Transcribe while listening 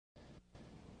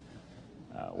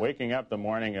Waking up the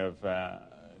morning of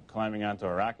climbing onto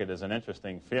a rocket is an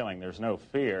interesting feeling. There's no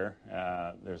fear.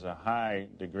 There's a high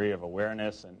degree of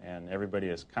awareness, and everybody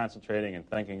is concentrating and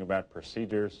thinking about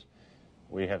procedures.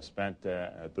 We have spent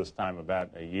at this time about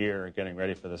a year getting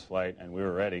ready for this flight, and we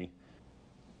were ready.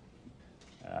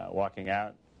 Walking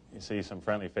out, you see some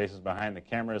friendly faces behind the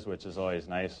cameras, which is always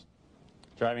nice.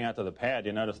 Driving out to the pad,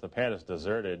 you notice the pad is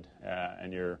deserted,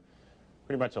 and you're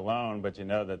pretty much alone, but you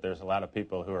know that there's a lot of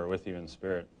people who are with you in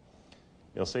spirit.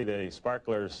 You'll see the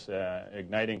sparklers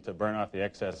igniting to burn off the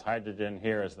excess hydrogen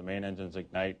here as the main engines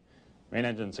ignite. Main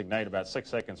engines ignite about 6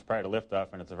 seconds prior to liftoff,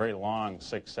 and it's a very long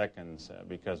 6 seconds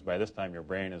because by this time your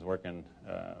brain is working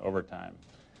overtime.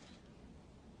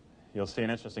 You'll see an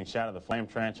interesting shot of the flame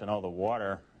trench and all the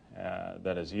water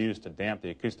that is used to damp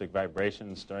the acoustic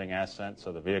vibrations during ascent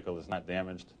so the vehicle is not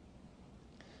damaged.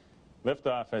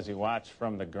 Liftoff, as you watch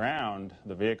from the ground,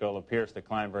 the vehicle appears to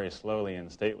climb very slowly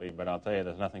and stately, but I'll tell you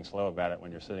there's nothing slow about it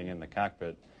when you're sitting in the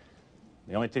cockpit.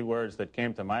 The only two words that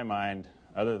came to my mind,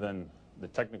 other than the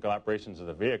technical operations of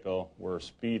the vehicle, were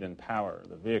speed and power.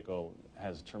 The vehicle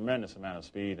has a tremendous amount of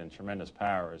speed and tremendous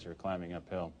power as you're climbing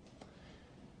uphill.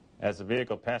 As the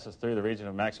vehicle passes through the region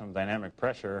of maximum dynamic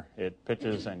pressure, it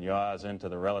pitches and yaws into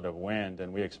the relative wind,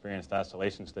 and we experienced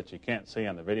oscillations that you can't see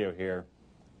on the video here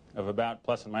of about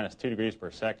plus and minus 2 degrees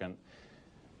per second.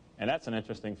 And that's an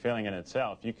interesting feeling in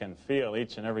itself. You can feel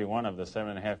each and every one of the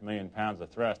 7.5 million pounds of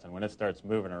thrust, and when it starts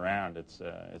moving around, it's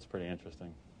pretty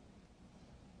interesting.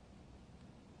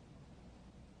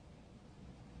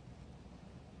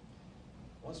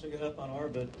 Once we got up on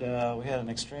orbit, we had an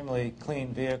extremely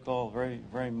clean vehicle,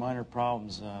 very minor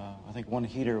problems. I think one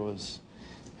heater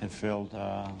had failed,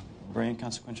 very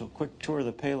inconsequential. Quick tour of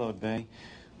the payload bay.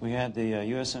 We had the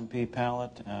USMP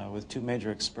pallet with 2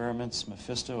 major experiments,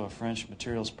 Mephisto, a French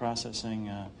materials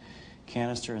processing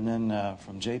canister, and then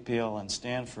from JPL and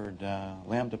Stanford,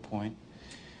 Lambda Point,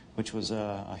 which was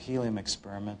a helium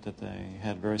experiment that they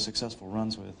had very successful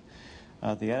runs with.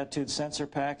 The attitude sensor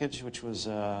package, which was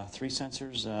 3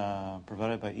 sensors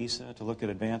provided by ESA to look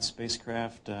at advanced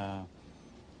spacecraft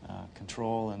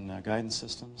control and guidance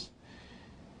systems.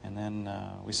 And then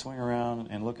we swing around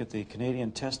and look at the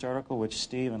Canadian test article, which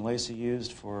Steve and Lacey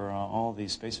used for all the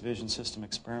space vision system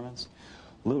experiments.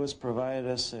 Lewis provided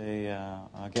us a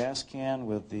gas can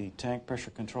with the tank pressure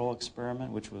control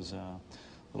experiment, which was a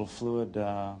little fluid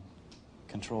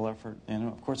control effort. And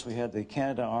of course we had the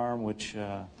Canada arm, which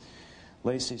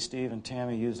Lacey, Steve, and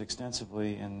Tammy used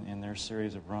extensively in their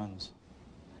series of runs.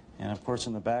 And of course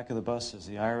in the back of the bus is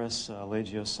the Iris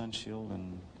LAGEOS sun shield,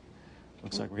 and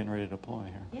looks like we're getting ready to deploy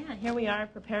here. Yeah, here we are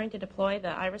preparing to deploy the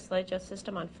Iris LAGEOS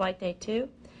system on flight day 2.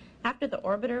 After the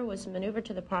orbiter was maneuvered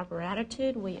to the proper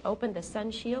attitude, we opened the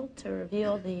sun shield to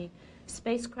reveal the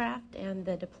spacecraft and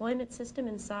the deployment system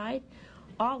inside.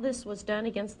 All this was done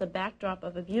against the backdrop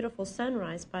of a beautiful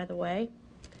sunrise, by the way.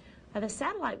 The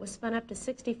satellite was spun up to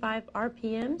 65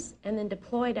 RPMs and then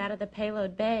deployed out of the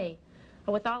payload bay.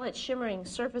 With all its shimmering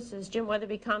surfaces, Jim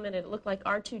Wetherbee commented it looked like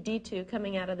R2-D2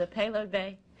 coming out of the payload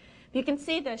bay. You can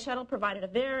see the shuttle provided a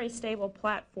very stable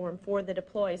platform for the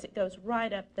deploys. It goes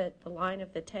right up the line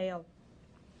of the tail.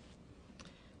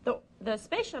 The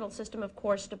space shuttle system, of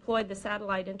course, deployed the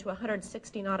satellite into a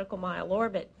 160 nautical mile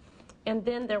orbit. And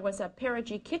then there was a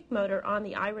perigee kick motor on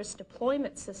the Iris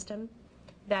deployment system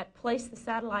that placed the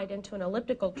satellite into an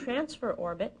elliptical transfer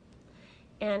orbit.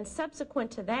 And subsequent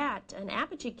to that, an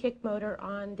apogee kick motor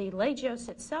on the LAGEOS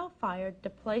itself fired to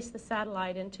place the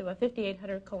satellite into a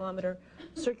 5,800 kilometer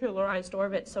circularized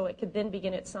orbit so it could then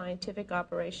begin its scientific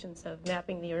operations of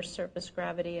mapping the Earth's surface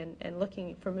gravity and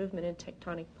looking for movement in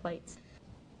tectonic plates.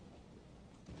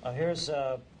 Here's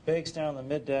Biggs down on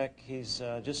the middeck. He's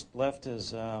just left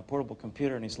his portable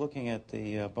computer and he's looking at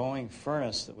the Boeing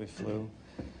furnace that we flew.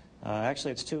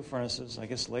 Actually, it's 2 furnaces. I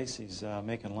guess Lacey's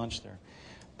making lunch there.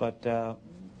 But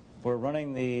we're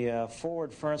running the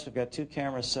forward furnace. We've got 2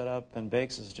 cameras set up, and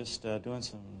Bakes is just doing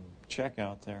some check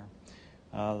out there.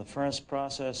 The furnace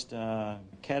processed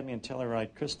cadmium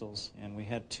telluride crystals, and we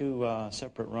had 2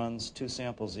 separate runs, 2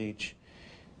 samples each.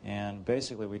 And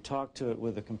basically, we talked to it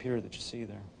with the computer that you see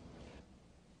there.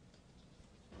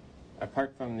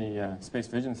 Apart from the space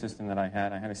vision system that I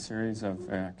had a series of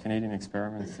Canadian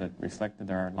experiments that reflected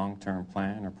our long-term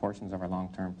plan, or portions of our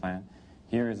long-term plan.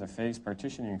 Here is a phase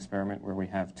partitioning experiment where we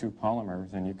have 2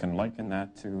 polymers, and you can liken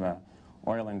that to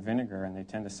oil and vinegar, and they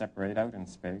tend to separate out in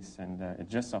space. And it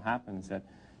just so happens that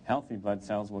healthy blood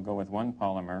cells will go with one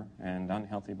polymer, and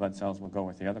unhealthy blood cells will go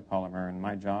with the other polymer, and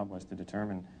my job was to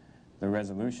determine the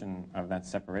resolution of that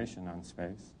separation on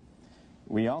space.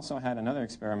 We also had another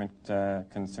experiment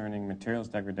concerning materials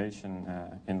degradation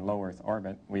in low Earth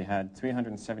orbit. We had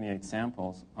 378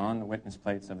 samples on the witness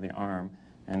plates of the arm,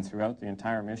 and throughout the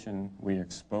entire mission we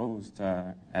exposed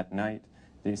at night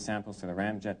these samples to the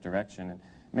ramjet direction. And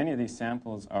many of these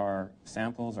samples are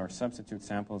substitute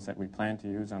samples that we plan to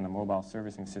use on the mobile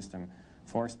servicing system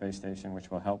for Space Station,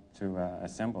 which will help to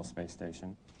assemble Space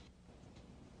Station.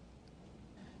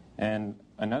 And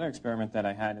another experiment that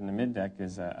I had in the mid-deck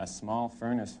is a small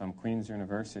furnace from Queen's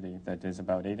University that is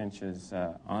about 8 inches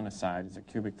on a side. It's a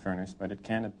cubic furnace, but it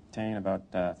can attain about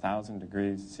 1,000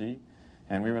 degrees C.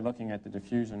 And we were looking at the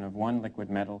diffusion of one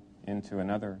liquid metal into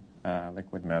another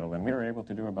liquid metal. And we were able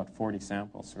to do about 40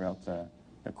 samples throughout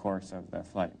the course of the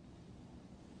flight.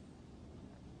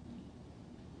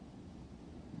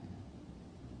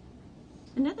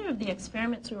 Another of the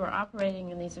experiments we were operating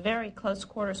in these very close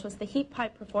quarters was the heat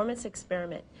pipe performance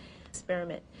experiment.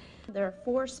 There are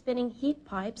 4 spinning heat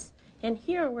pipes, and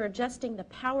here we're adjusting the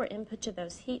power input to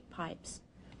those heat pipes.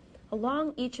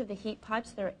 Along each of the heat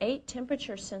pipes there are 8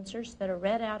 temperature sensors that are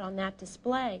read out on that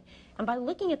display, and by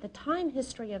looking at the time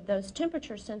history of those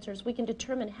temperature sensors we can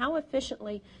determine how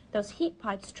efficiently those heat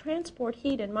pipes transport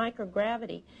heat in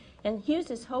microgravity. And Hughes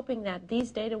is hoping that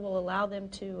these data will allow them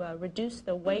to reduce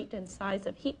the weight and size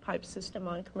of heat pipe system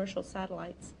on commercial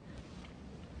satellites.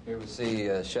 Here we see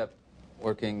Shep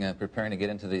working, preparing to get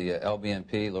into the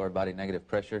LBNP, lower body negative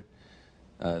pressure.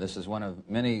 This is one of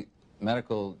many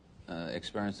medical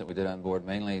experiments that we did on board,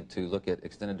 mainly to look at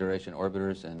extended duration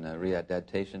orbiters and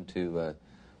readaptation to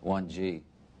 1G.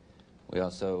 We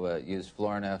also used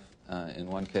Florinef in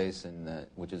one case,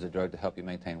 which is a drug to help you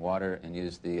maintain water, and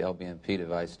used the LBNP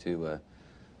device to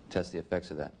test the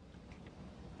effects of that.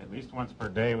 At least once per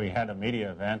day we had a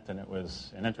media event, and it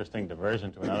was an interesting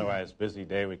diversion to an otherwise busy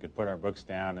day. We could put our books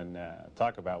down and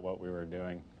talk about what we were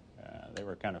doing. They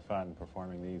were kind of fun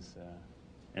performing these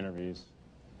interviews.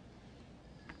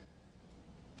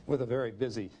 With a very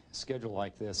busy schedule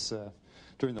like this,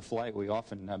 during the flight we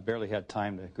often barely had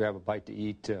time to grab a bite to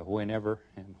eat whenever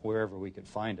and wherever we could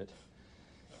find it.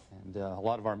 And a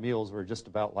lot of our meals were just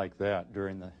about like that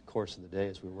during the course of the day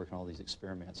as we were working on all these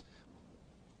experiments.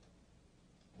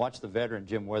 Watch the veteran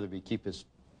Jim Wetherbee keep his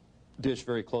dish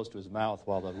very close to his mouth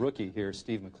while the rookie here,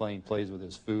 Steve MacLean, plays with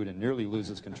his food and nearly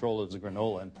loses control of his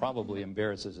granola and probably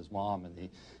embarrasses his mom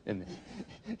in the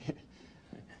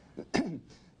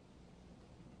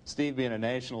Steve, being a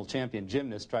national champion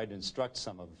gymnast, tried to instruct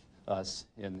some of us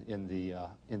in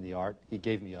the art. He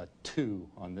gave me a 2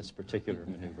 on this particular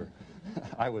maneuver.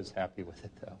 I was happy with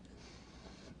it,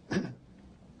 though.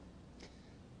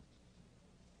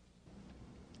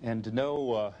 And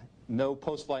no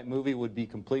post-flight movie would be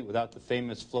complete without the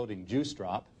famous floating juice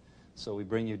drop. So we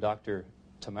bring you Dr.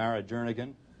 Tamara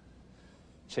Jernigan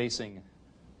chasing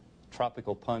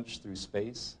tropical punch through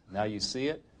space. Now you see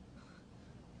it.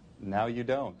 Now you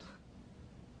don't.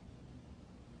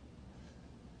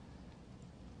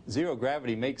 Zero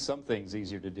gravity makes some things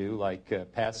easier to do, like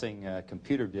passing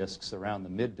computer disks around the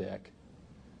mid-deck.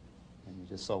 And you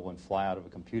just saw one fly out of a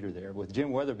computer there. With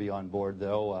Jim Wetherbee on board,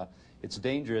 though, it's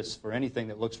dangerous for anything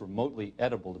that looks remotely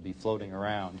edible to be floating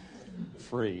around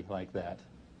free like that.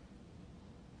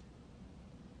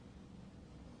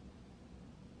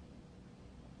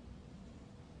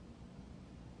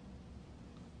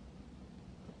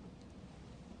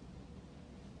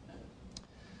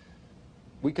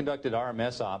 We conducted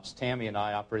RMS ops. Tammy and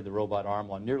I operated the robot arm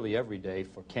on nearly every day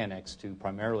for CanX-II,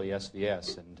 primarily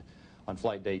SVS. And on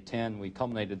flight day 10, we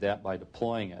culminated that by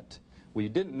deploying it. We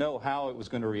didn't know how it was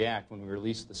going to react when we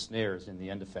released the snares in the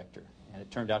end effector. And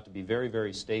it turned out to be very,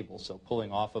 very stable, so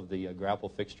pulling off of the grapple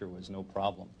fixture was no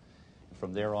problem. And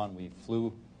from there on, we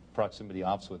flew proximity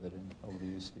ops with it over the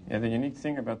UC. Yeah, the unique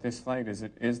thing about this flight is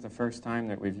it is the first time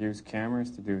that we've used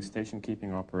cameras to do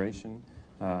station-keeping operation.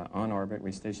 On orbit,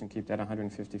 we station kept at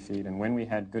 150 feet, and when we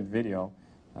had good video,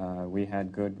 we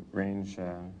had good range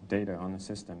data on the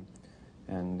system.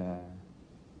 And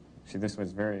see, this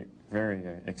was very, very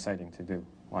exciting to do,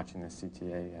 watching the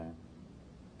CTA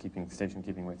station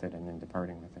keeping with it and then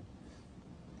departing with it.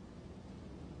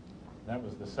 That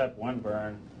was the SEP-1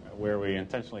 burn where we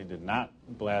intentionally did not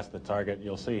blast the target.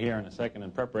 You'll see here in a second,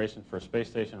 in preparation for space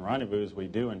station rendezvous, we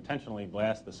do intentionally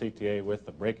blast the CTA with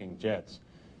the braking jets.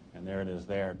 And there it is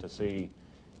there to see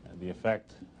the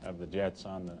effect of the jets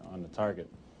on the target.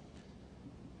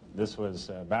 This was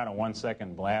about a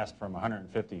 1-second blast from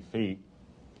 150 feet,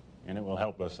 and it will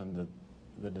help us in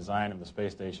the design of the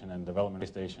space station and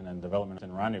development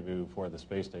and rendezvous for the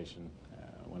space station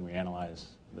when we analyze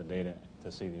the data to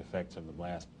see the effects of the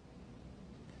blast.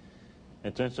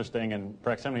 It's interesting, in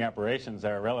proximity operations,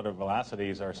 our relative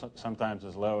velocities are sometimes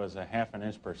as low as a ½ an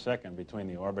inch per second between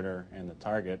the orbiter and the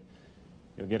target.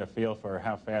 You'll get a feel for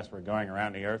how fast we're going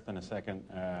around the Earth in a second.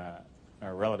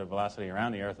 Our relative velocity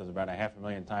around the Earth is about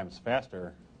 500,000 times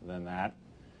faster than that.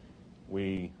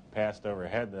 We passed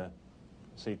overhead the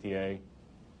CTA,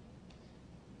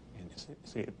 and you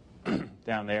see it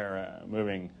down there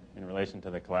moving in relation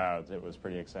to the clouds. It was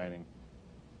pretty exciting.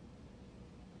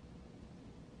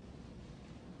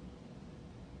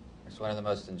 It's one of the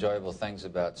most enjoyable things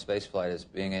about spaceflight is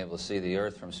being able to see the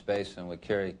Earth from space, and we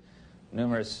carry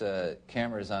numerous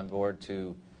cameras on board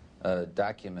to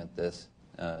document this.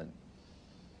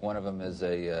 One of them is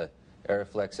a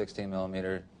Aeroflex 16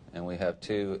 millimeter, and we have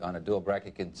two on a dual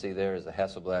bracket. You can see there is a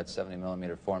Hasselblad 70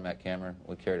 millimeter format camera.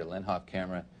 We carried a Linhof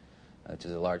camera, which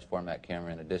is a large format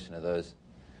camera in addition to those.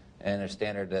 And they're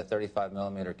standard 35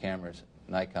 millimeter cameras,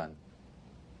 Nikon.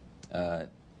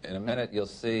 In a minute you'll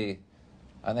see,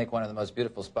 I think, one of the most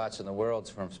beautiful spots in the world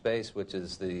from space, which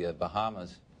is the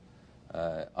Bahamas,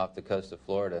 off the coast of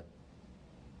Florida.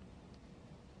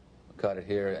 We caught it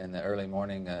here in the early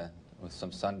morning with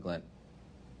some sun glint.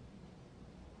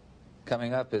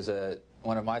 Coming up is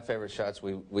one of my favorite shots.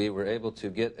 We were able to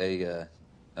get a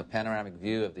panoramic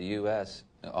view of the U.S.,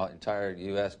 entire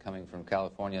U.S. coming from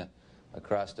California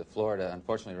across to Florida.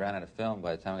 Unfortunately, ran out of film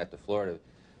by the time we got to Florida.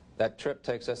 That trip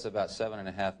takes us about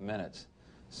 7.5 minutes.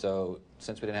 So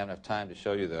since we didn't have enough time to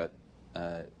show you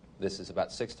that, this is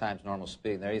about 6 times normal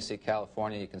speed. And there you see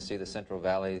California. You can see the Central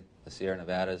Valley, the Sierra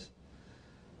Nevadas.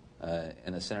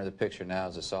 In the center of the picture now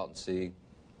is the Salton Sea,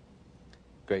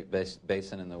 Great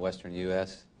Basin in the western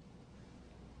U.S.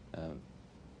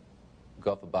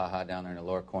 Gulf of Baja down there in the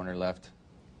lower corner left.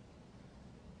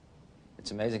 It's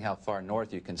amazing how far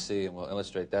north you can see, and we'll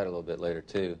illustrate that a little bit later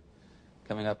too.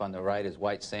 Coming up on the right is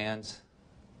White Sands.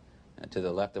 And to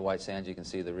the left of White Sands you can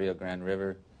see the Rio Grande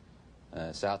River.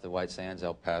 South of White Sands,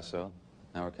 El Paso.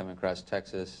 Now we're coming across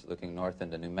Texas, looking north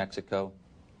into New Mexico.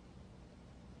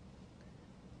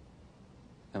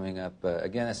 Coming up,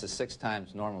 again, this is 6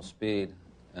 times normal speed,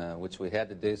 which we had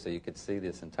to do so you could see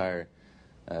this entire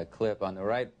clip. On the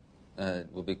right,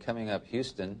 we'll be coming up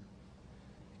Houston.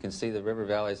 You can see the river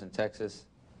valleys in Texas.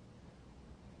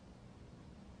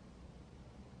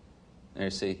 There you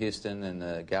see Houston and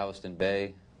the Galveston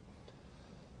Bay.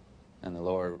 And the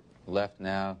lower left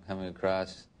now, coming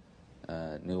across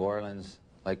New Orleans,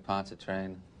 Lake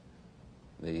Pontchartrain,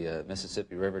 the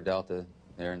Mississippi River Delta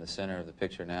there in the center of the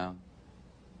picture now,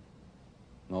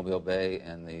 Mobile Bay,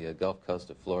 and the Gulf Coast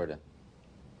of Florida.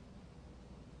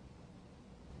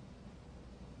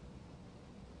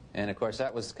 And of course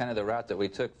that was kind of the route that we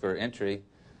took for entry,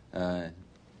 and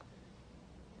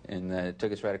it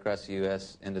took us right across the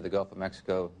U.S. into the Gulf of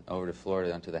Mexico, over to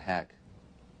Florida, onto the Hack.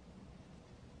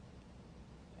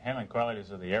 Handling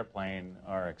qualities of the airplane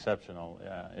are exceptional.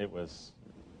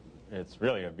 It's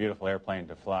really a beautiful airplane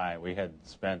to fly. We had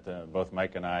spent, both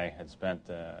Mike and I had spent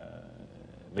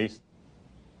at least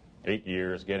 8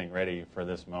 years getting ready for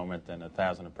this moment, and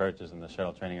 1,000 approaches in the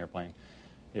shuttle training airplane.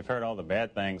 You've heard all the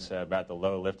bad things about the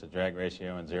low lift-to-drag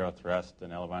ratio and zero thrust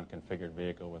and Elevon configured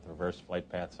vehicle with reverse flight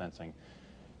path sensing.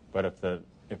 But if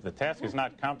the task is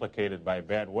not complicated by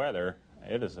bad weather,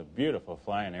 it is a beautiful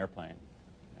flying airplane.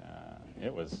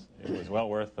 It was well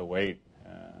worth the wait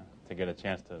to get a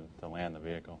chance to land the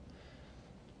vehicle.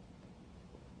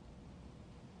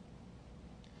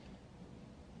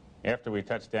 After we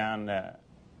touched down,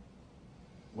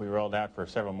 we rolled out for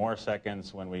several more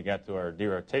seconds. When we got to our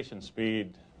derotation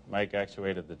speed, Mike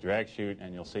actuated the drag chute,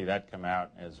 and you'll see that come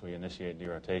out as we initiate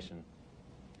derotation.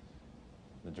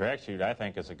 The drag chute, I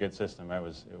think, is a good system. I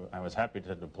was happy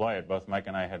to deploy it. Both Mike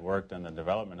and I had worked in the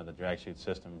development of the drag chute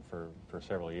system for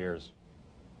several years.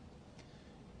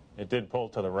 It did pull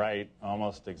to the right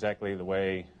almost exactly the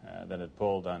way that it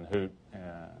pulled on Chute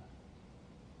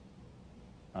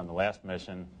on the last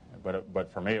mission,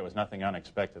 but for me it was nothing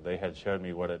unexpected. They had showed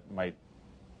me what it might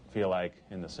feel like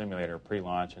in the simulator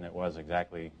pre-launch, and it was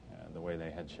exactly the way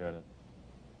they had showed it.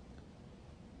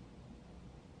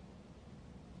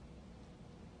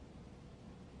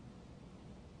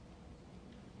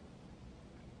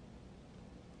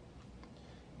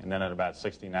 And then at about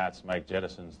 60 knots, Mike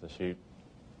jettisons the chute.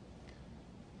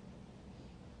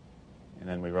 And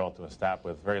then we roll to a stop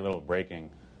with very little braking.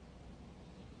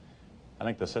 I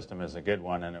think the system is a good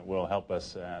one, and it will help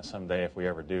us someday if we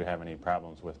ever do have any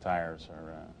problems with tires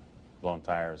or blown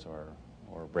tires or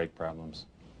brake problems.